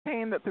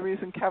maintain that the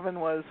reason Kevin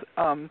was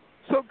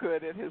so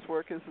good at his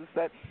work is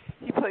that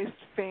he placed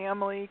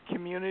family,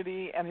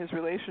 community, and his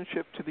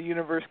relationship to the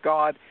universe,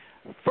 God,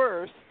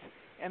 first,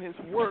 and his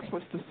work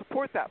was to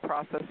support that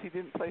process. He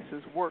didn't place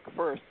his work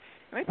first.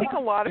 And I think a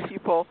lot of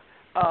people,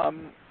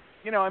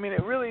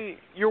 it really,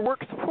 your work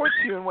supports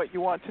you in what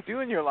you want to do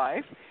in your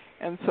life.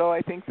 And so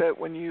I think that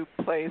when you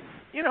place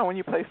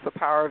the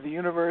power of the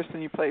universe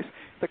and you place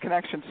the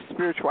connection to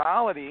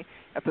spirituality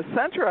at the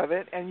center of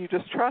it, and you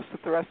just trust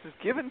that the rest is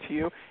given to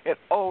you, it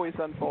always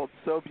unfolds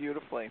so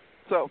beautifully.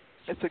 So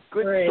it's a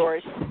good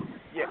story.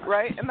 Yeah,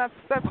 right? And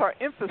that's our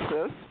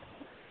emphasis.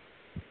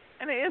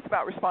 And it is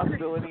about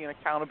responsibility and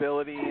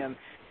accountability, and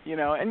you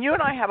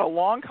and I had a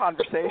long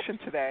conversation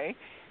today,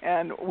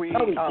 and we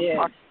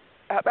talked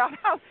about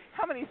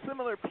how many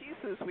similar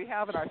pieces we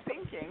have in our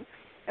thinking,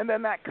 and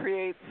then that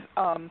creates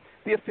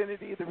the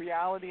affinity, the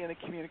reality, and the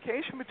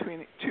communication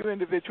between two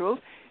individuals,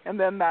 and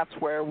then that's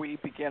where we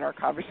begin our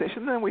conversation,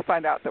 and then we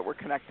find out that we're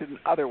connected in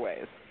other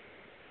ways.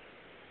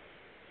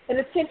 And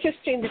it's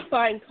interesting to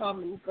find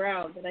common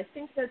ground, and I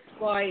think that's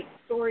why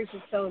stories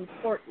are so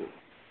important,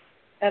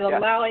 and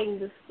allowing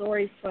the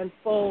stories to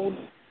unfold.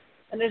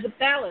 And there's a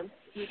balance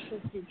because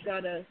you've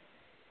got to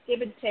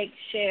give and take,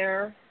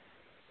 share,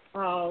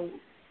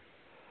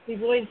 be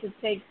willing to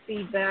take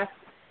feedback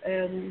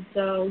and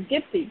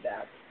give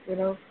feedback,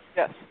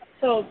 Yes.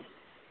 So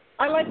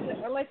I like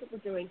what we're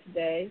doing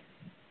today.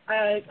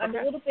 I'm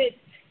a little bit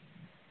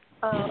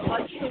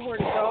unsure where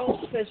to go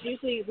because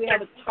usually we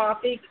have a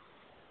topic.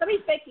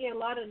 Somebody's making a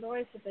lot of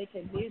noise. If they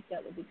can mute,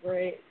 that would be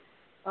great.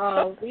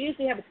 We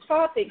usually have a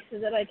topic so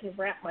that I can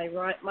wrap my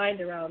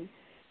mind around.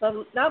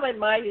 So now my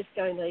mind is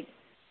going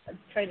I'm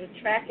trying to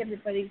track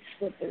everybody,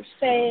 what they're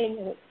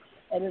saying,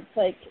 and it's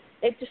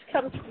it just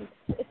comes from,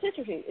 it's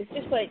interesting. It's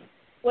just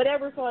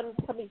whatever's on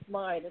somebody's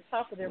mind, the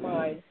top of their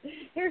mind.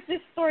 Here's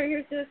this story,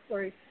 here's this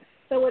story.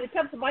 So when it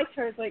comes to my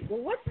turn, it's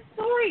well, what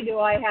story do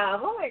I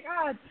have? Oh, my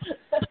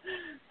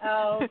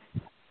God.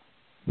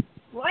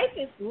 Life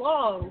is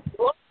long.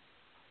 Oh,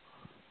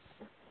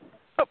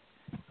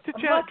 did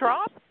you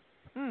drop?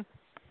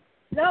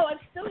 No, I'm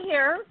still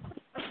here.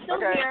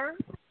 Here.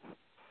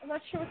 I'm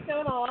not sure what's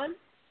going on.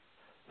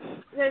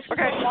 There's just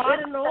a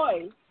lot of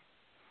noise.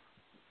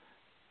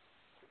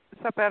 Is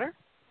that better?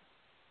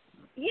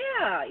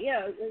 Yeah.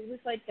 It was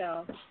like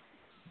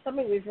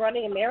somebody was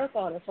running a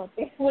marathon or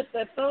something with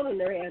the phone in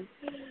their hand.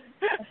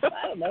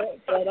 I don't know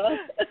what's going on.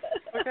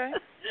 Okay.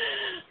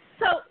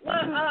 So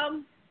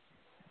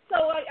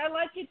I'd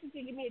like you to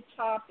give me a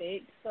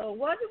topic. So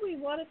what do we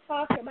want to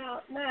talk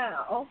about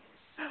now?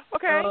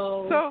 Okay.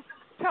 So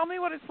tell me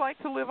what it's like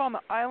to live on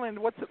the island.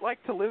 What's it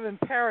like to live in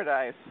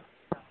paradise?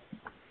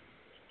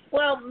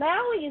 Well,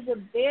 Maui is a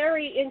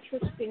very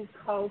interesting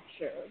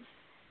culture.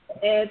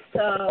 It's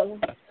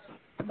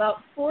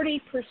about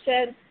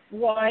 40%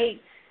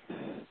 white,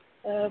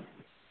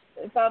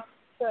 about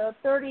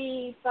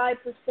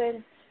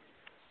 35%.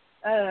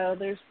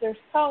 There's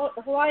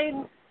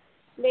Hawaiian,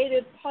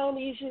 Native,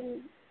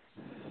 Polynesian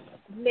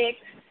mix.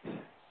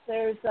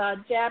 There's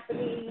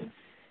Japanese,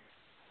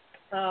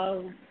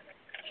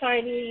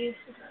 Chinese,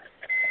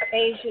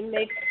 Asian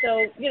mix.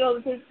 So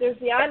there's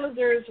the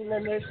islanders, and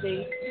then there's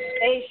the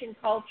Asian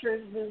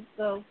cultures. There's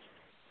the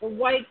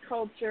white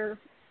culture.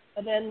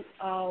 And then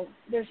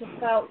there's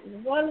about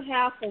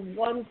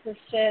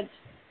 0.5%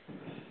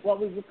 what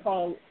we would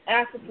call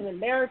African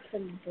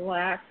American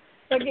black.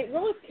 So I get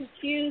really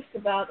confused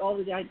about all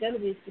the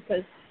identities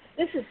because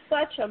this is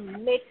such a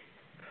mixed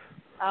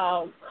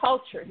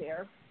culture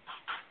here.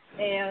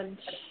 And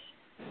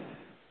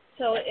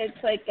so it's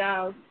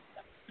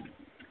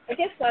I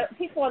guess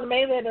people on the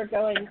mainland are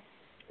going,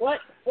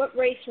 what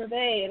race are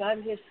they? And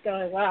I'm just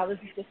going, wow, this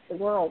is just the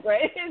world,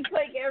 right? It's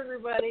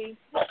everybody,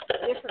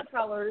 different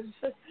colors,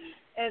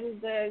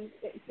 and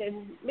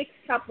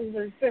mixed couples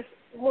are just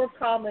more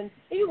common.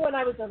 Even when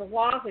I was on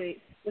Oahu,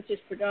 which is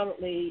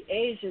predominantly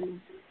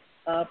Asian,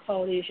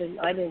 Polynesian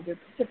Islander,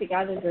 Pacific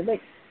Islander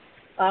mix,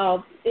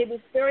 it was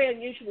very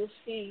unusual to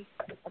see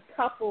a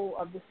couple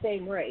of the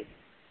same race.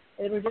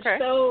 And we're just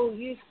so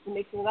used to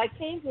mixing. I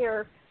came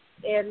here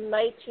in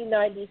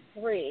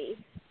 1993,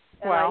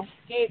 and I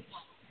escaped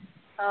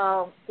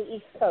the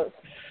East Coast,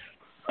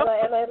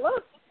 and I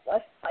love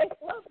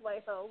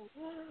my home,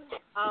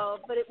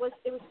 but it was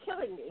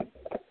killing me.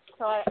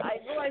 So I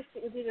realized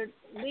it was either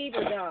leave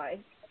or die.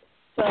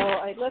 So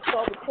I left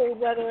all the cold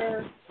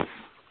weather.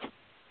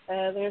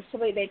 There's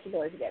somebody making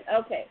noise again.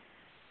 Okay.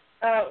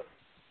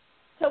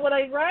 So when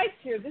I arrived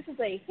here, this is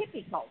a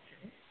hippie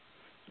culture,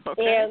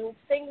 and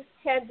things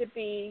tend to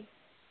be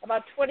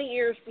about 20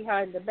 years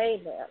behind the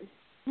mainland.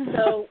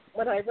 So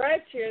when I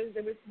arrived here,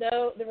 there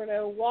were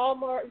no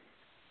Walmarts,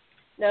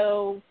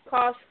 no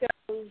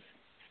Costco's.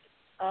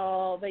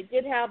 They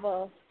did have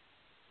a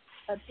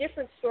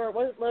different store. It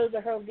wasn't Lowe's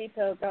or Home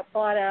Depot. Got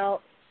bought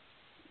out.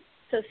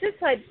 So since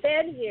I'd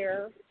been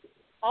here,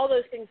 all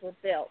those things were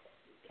built.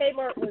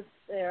 Kmart was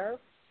there.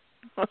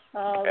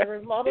 There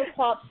were mom and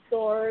pop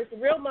stores,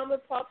 real mom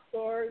and pop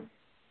stores,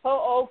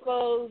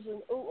 Ho'okos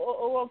and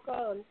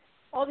Uoka, and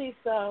all these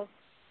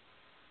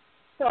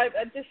So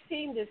I've just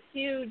seen this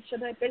huge,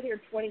 and I've been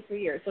here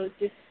 23 years, so it's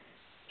just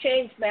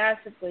changed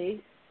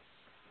massively.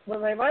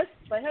 When my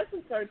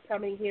husband started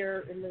coming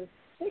here in the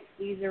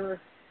 60s, there were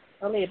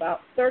only about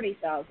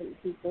 30,000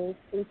 people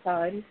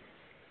full-time.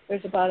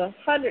 There's about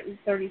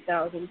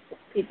 130,000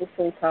 people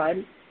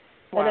full-time.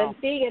 Wow. And then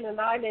being in an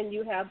island,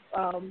 you have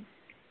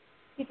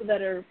people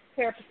that are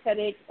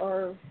peripatetic,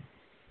 or,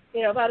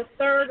 about a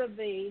third of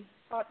the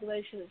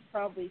population is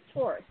probably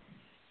tourists.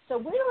 So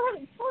we don't have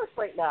any tourists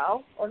right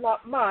now, or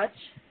not much.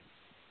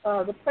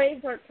 The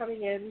planes aren't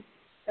coming in,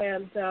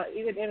 and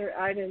even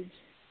inter-island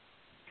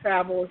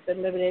travel has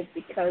been limited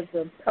because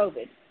of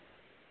COVID.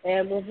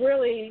 And we're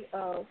really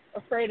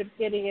afraid of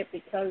getting it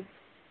because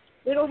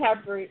we don't have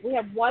we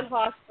have one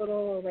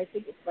hospital, and I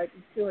think it's like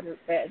 200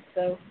 beds.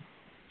 So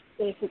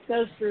if it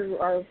goes through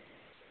our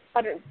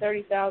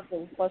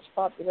 130,000 plus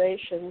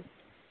population,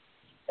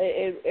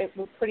 it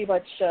will pretty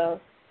much,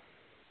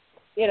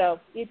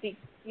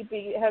 you'd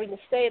be having to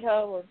stay at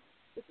home or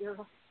with your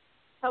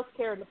health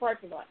care in the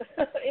parking lot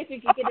if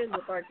you can get into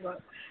the parking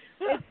lot.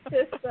 It's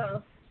just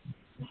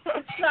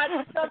it's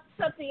not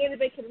something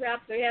anybody can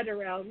wrap their head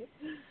around.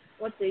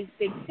 What these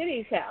big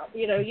cities have,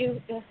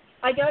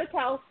 I go to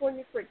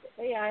California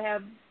frequently. I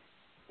have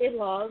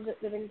in-laws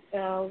that live in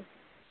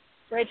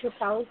Rancho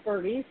Palos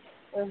Verdes,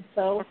 and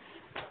so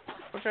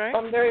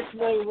I'm very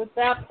familiar with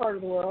that part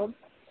of the world.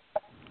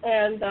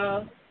 And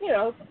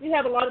you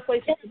have a lot of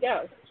places to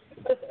go,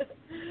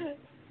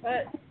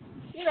 but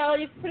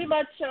you pretty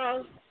much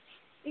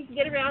you can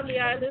get around the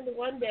island in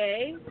one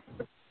day,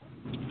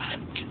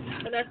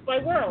 and that's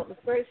my world.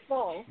 It's very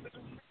small.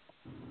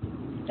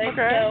 And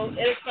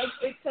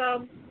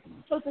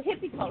so it's a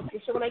hippie culture.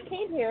 So when I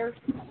came here,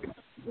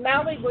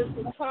 Maui was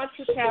the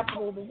tantra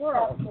capital of the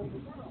world.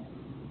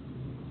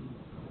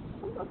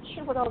 I'm not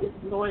sure what all this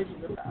noise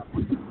is about.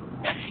 Let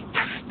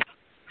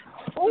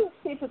me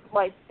see if it's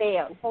my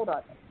fan. Hold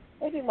on.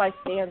 Maybe my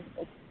fan.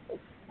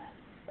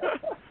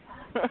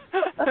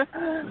 I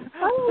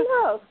don't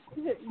know.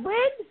 Is it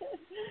wind?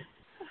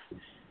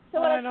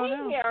 So when I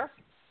came here,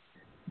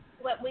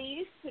 what we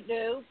used to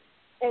do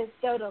is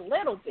go to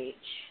Little Beach.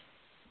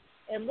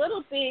 And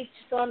Little Beach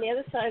is on the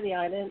other side of the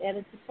island, and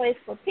it's a place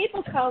where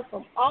people come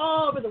from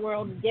all over the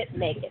world and get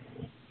naked.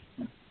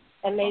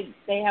 And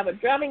they have a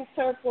drumming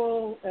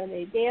circle, and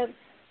they dance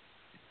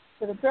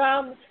to the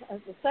drums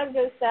as the sun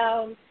goes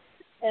down.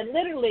 And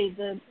literally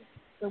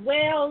the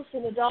whales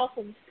and the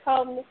dolphins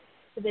come,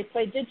 so they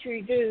play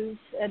didgeridoos,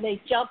 and they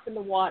jump in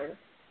the water.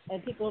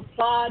 And people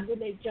applaud when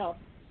they jump.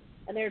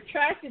 And they're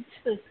attracted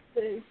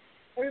to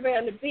everybody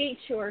on the beach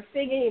who are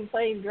singing and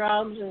playing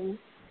drums. And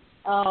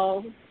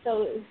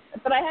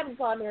but I haven't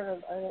gone there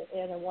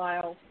in a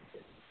while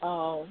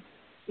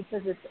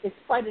because it's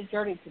quite a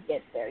journey to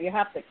get there. You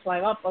have to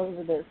climb up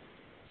over this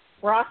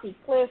rocky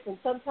cliff, and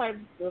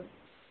sometimes the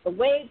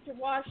waves are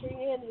washing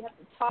in. You have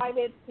to time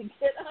it to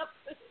get up.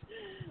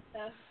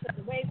 So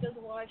the wave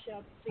doesn't wash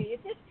out the sea.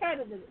 It's just kind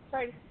of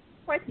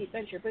quite the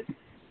adventure. But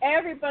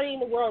everybody in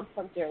the world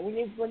comes there. When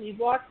you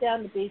walk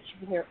down the beach, you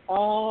can hear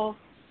all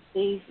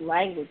these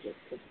languages,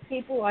 because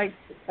people like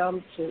to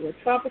come to a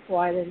tropical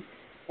island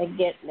and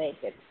get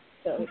naked.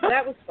 So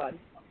that was fun.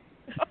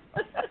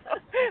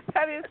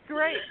 That is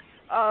great.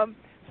 I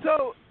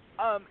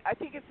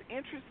think it's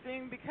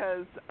interesting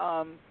because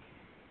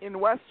in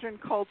Western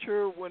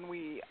culture, when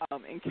we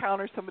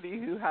encounter somebody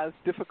who has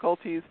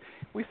difficulties,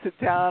 we sit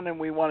down and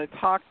we want to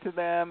talk to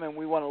them, and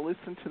we want to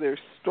listen to their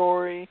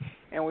story,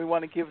 and we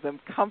want to give them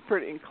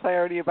comfort and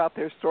clarity about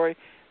their story.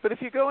 But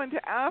if you go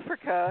into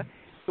Africa,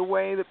 the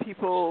way that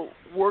people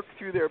work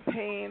through their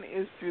pain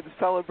is through the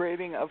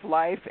celebrating of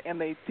life,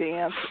 and they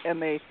dance, and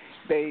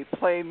they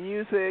play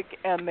music,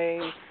 and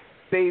they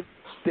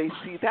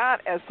see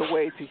that as the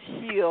way to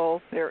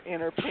heal their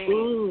inner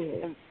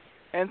pain.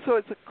 And so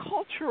it's a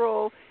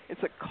cultural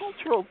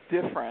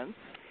difference,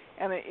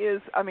 and it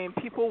is. I mean,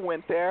 people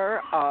went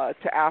there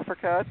to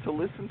Africa to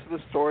listen to the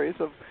stories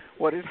of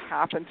what had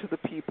happened to the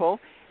people,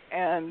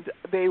 and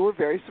they were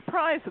very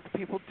surprised that the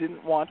people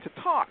didn't want to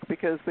talk,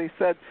 because they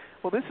said,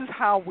 well, this is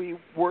how we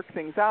work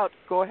things out.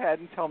 Go ahead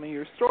and tell me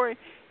your story.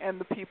 And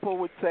the people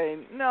would say,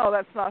 no,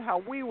 that's not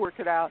how we work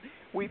it out.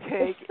 We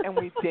take and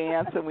we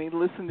dance and we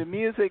listen to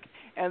music.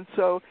 And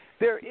so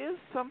there is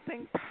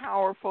something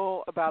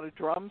powerful about a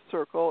drum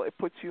circle. It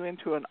puts you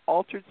into an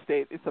altered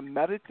state. It's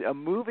a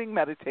moving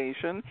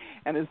meditation.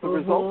 And as the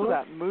result of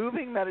that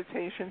moving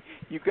meditation,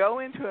 you go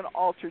into an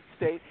altered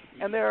state.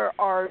 And there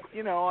are,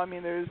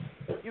 there's,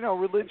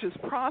 religious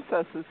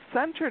processes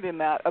centered in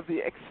that of the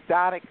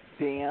ecstatic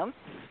dance.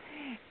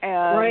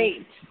 And,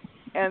 right.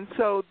 And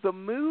so the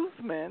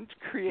movement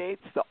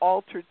creates the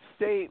altered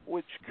state,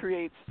 which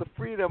creates the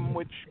freedom,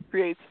 which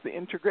creates the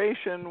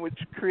integration, which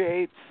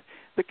creates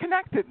the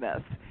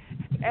connectedness.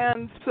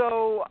 And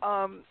so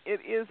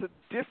it is a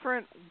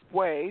different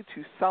way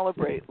to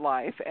celebrate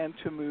life and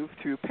to move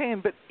through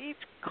pain, but each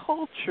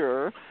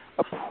culture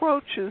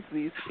approaches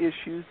these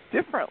issues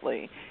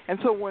differently. And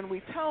so when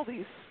we tell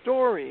these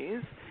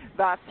stories,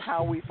 that's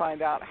how we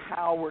find out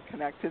how we're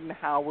connected and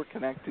how we're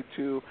connected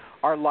to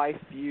our life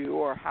view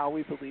or how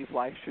we believe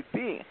life should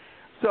be.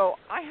 So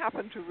I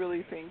happen to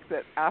really think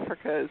that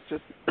Africa is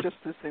just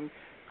this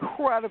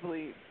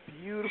incredibly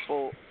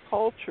beautiful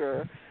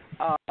culture,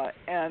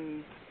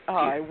 and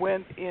I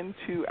went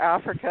into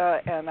Africa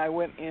and I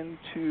went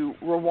into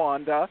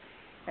Rwanda,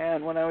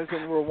 and when I was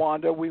in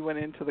Rwanda, we went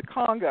into the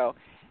Congo,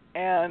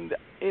 and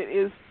it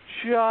is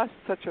just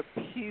such a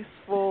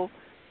peaceful,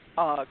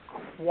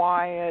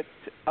 quiet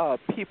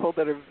people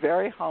that are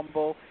very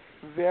humble,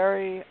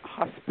 very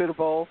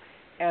hospitable,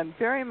 and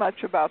very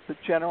much about the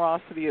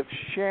generosity of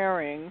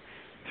sharing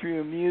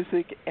through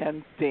music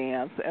and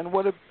dance. And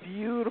what a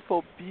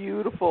beautiful,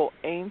 beautiful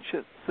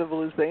ancient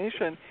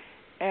civilization.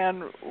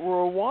 And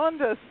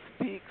Rwanda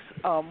speaks,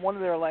 one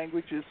of their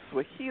languages,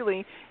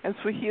 Swahili, and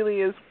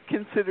Swahili is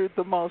considered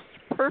the most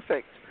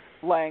perfect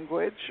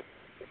language.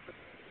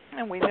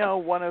 And we know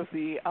one of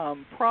the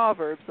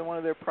proverbs, and one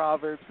of their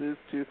proverbs is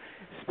to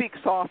speak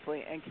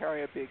softly and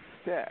carry a big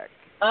stick.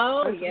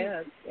 Oh,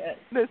 yes.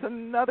 There's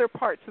another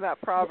part to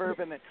that proverb,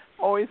 and it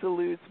always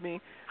eludes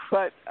me.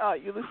 But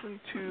you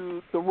listen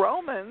to the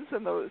Romans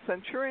and the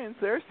centurions,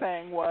 their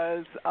saying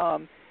was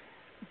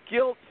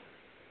guilt,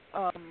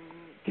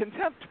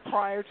 contempt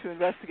prior to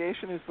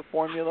investigation is the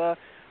formula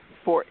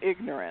for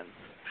ignorance.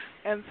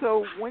 And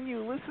so when you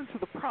listen to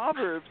the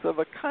proverbs of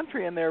a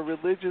country and their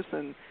religious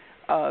and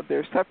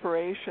their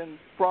separation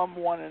from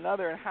one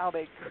another and how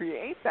they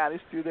create that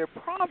is through their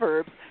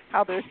proverbs,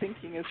 how their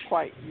thinking is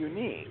quite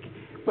unique.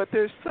 But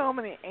there's so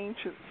many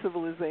ancient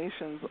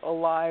civilizations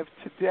alive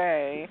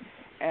today,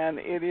 and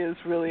it is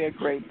really a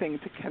great thing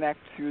to connect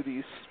through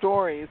these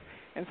stories.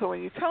 And so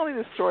when you tell me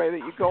the story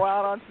that you go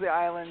out onto the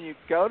island, you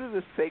go to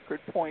the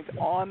sacred point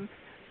on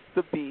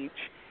the beach,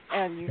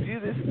 and you do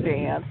this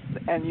dance,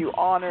 and you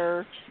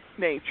honor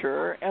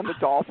nature, and the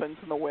dolphins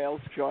and the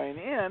whales join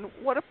in,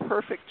 what a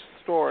perfect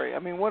story. I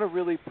mean, what a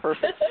really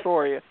perfect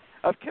story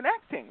of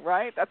connecting,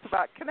 right? That's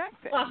about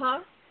connecting. Uh-huh.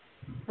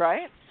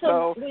 Right?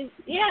 So we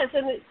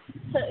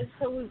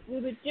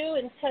would do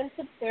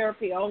intensive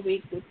therapy all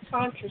week with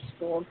Tantra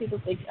school, and people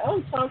think,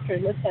 oh, Tantra,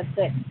 let's have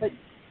sex. But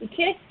you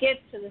can't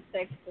get to the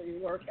sex till you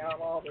work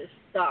out all this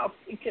stuff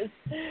because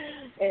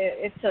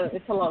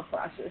it's a long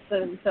process.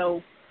 And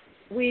so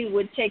we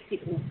would take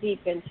people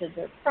deep into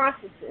their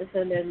processes,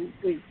 and then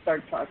we'd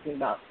start talking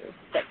about their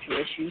sexual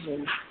issues,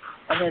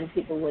 and then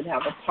people would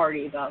have a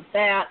party about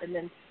that. And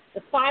then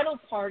the final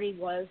party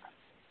was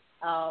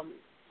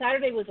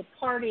Saturday was a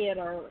party at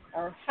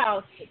our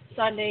house.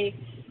 Sunday,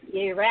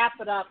 you wrap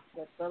it up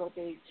with Little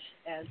Beach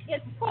and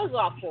get clothes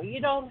off. So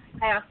you don't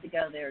have to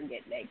go there and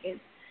get naked.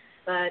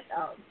 But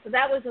so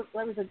that was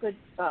a good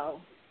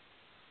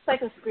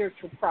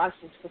psycho-spiritual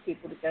process for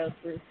people to go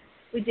through.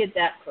 We did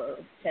that for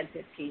 10,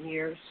 15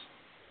 years.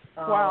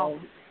 Wow.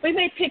 We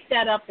may pick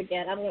that up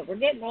again. I don't know. We're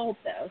getting old,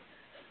 though.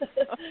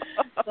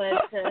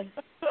 But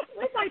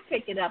we might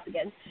pick it up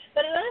again.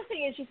 But another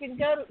thing is you can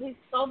go to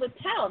all the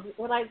towns.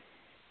 When I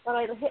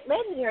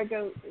landed here, I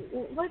go,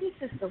 what is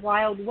this, the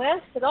Wild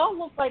West? It all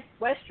looked like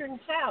Western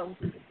towns.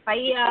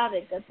 Bahia,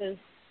 they've got those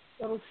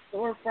little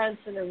storefronts,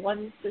 and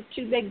they're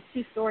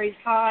two stories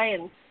high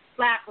and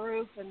flat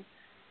roof, and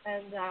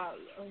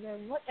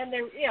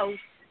they're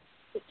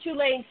the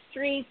 2-lane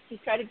streets. You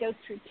try to go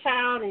through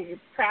town, and your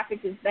traffic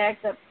is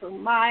backed up for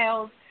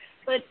miles.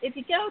 But if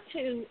you go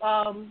to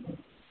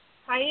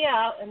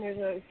Bahia, and there's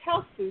a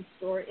health food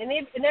store, in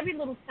every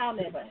little town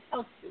they have a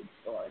health food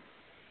store.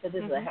 So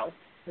this is a health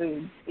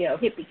food,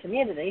 hippie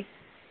community.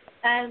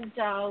 And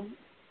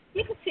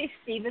you can see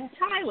Steven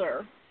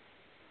Tyler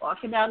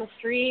walking down the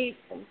street,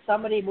 and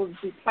somebody will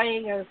be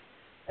playing a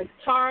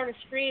guitar in the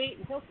street,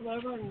 and he'll come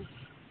over and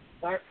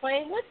start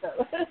playing with them.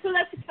 So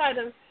that's the kind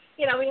of,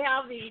 we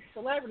have these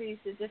celebrities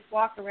that just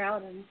walk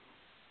around and,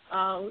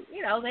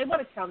 they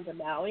want to come to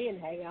Maui and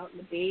hang out on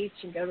the beach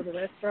and go to the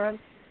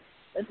restaurants.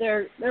 But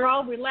they're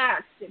all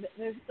relaxed.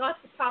 There's not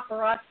the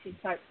paparazzi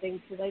type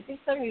thing, because I think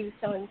somebody was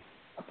telling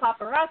a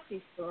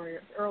paparazzi story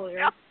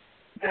earlier,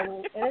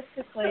 and it's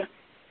just like,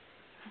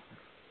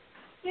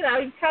 you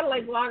kind of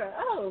like walk,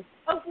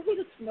 he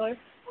looks familiar.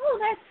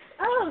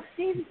 That's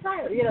Steven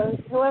Tyler,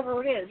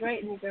 whoever it is,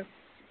 right? And you go,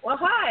 well,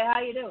 hi,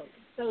 how you doing?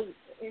 So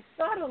it's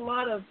not a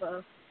lot of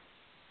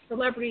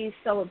celebrity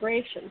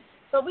celebration.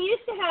 But we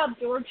used to have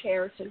George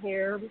Harrison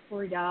here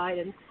before he died,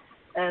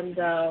 and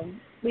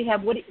we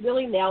have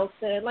Willie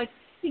Nelson. Like,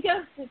 you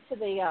go to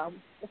the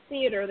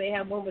theater, they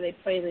have one where they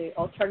play the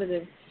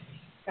alternative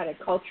kind of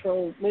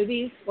cultural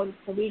movies once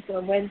a week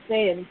on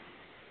Wednesday, and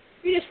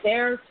you're just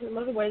there to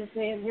another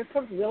Wednesday, and here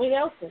comes Willie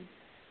Nelson.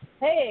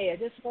 Hey, I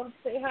just want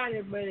to say hi to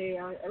everybody.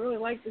 I really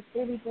like this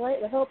movie tonight,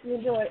 and I hope you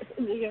enjoy it.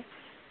 And you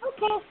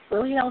go, okay,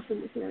 Willie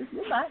Nelson is here.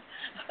 Goodbye.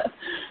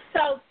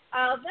 So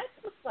that's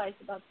what's nice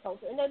about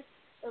culture. And then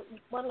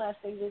one last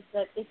thing is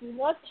that if you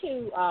want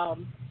to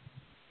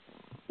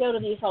go to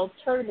these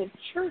alternative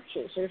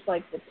churches, there's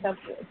like the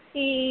Temple of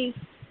Peace,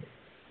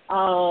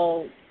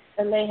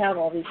 and they have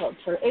all these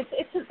alternative.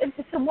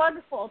 It's a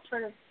wonderful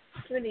alternative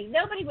community.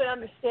 Nobody would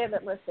understand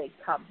it unless they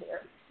come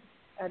here.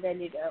 and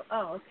then you go,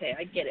 oh, okay,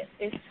 I get it.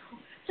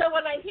 So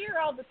when I hear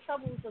all the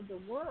troubles of the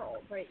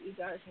world, right, you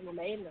guys on the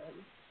mainland,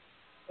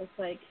 it's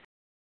like,